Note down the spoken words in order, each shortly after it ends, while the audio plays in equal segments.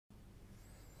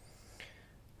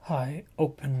Hi,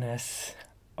 openness.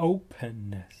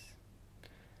 Openness.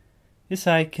 Yes,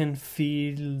 I can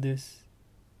feel this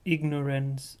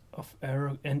ignorance of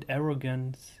and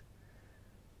arrogance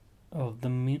of the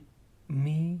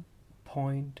me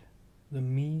point, the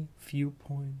me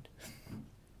viewpoint.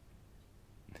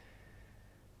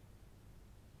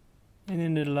 And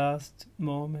in the last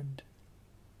moment,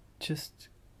 just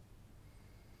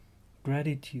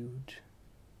gratitude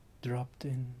dropped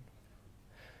in.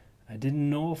 I didn't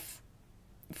know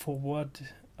for what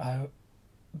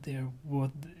there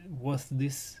was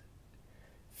this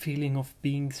feeling of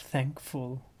being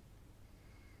thankful.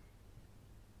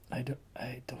 I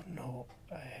don't know.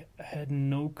 I had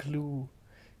no clue.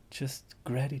 Just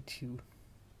gratitude.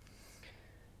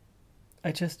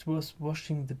 I just was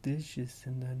washing the dishes,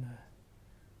 and then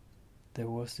there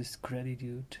was this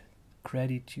gratitude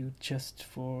just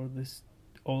for this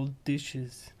old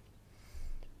dishes.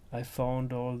 I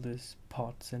found all these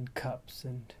pots and cups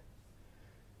and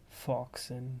forks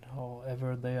and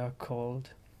however they are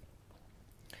called.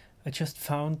 I just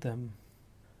found them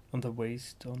on the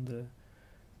waste, on the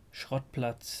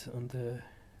Schrottplatz, on the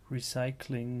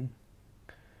recycling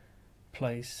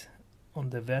place, on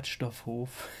the Wertstoffhof.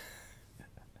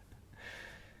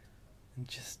 And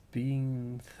just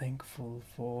being thankful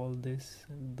for all this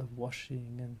and the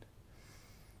washing and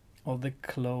all the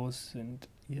clothes. And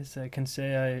yes, I can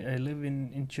say I live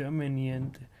in Germany,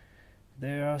 and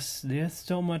there's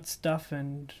so much stuff,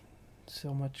 and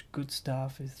so much good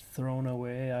stuff is thrown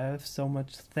away. I have so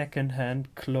much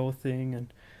second-hand clothing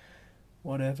and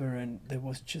whatever, and there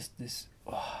was just this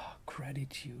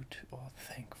gratitude or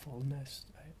thankfulness.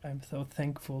 I'm so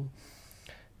thankful.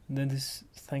 And then this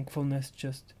thankfulness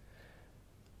just,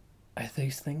 I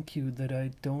say thank you that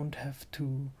I don't have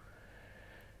to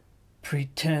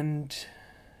pretend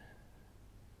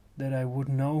that I would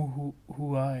know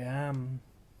who I am,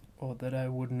 or that I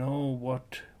would know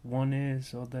what one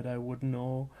is, or that I would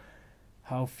know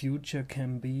how future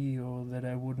can be, or that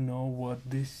I would know what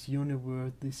this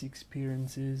universe, this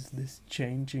experience is, this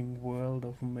changing world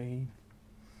of me.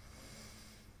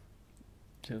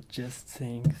 So just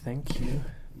saying thank you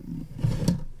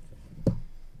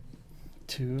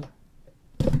to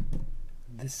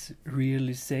this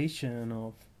realization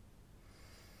of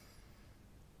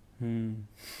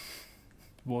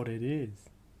what it is.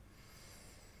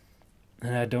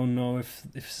 And I don't know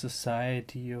if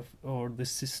society or the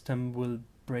system will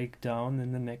break down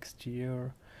in the next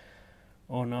year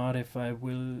or not, if I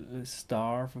will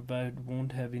starve, if I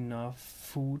won't have enough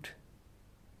food.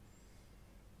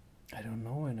 I don't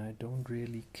know, and I don't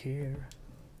really care.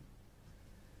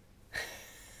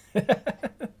 Isn't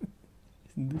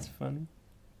this funny?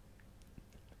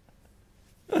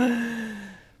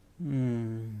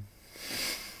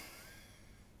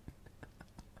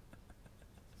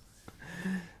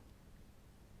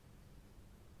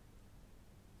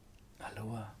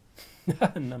 Aloha.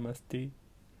 Namaste.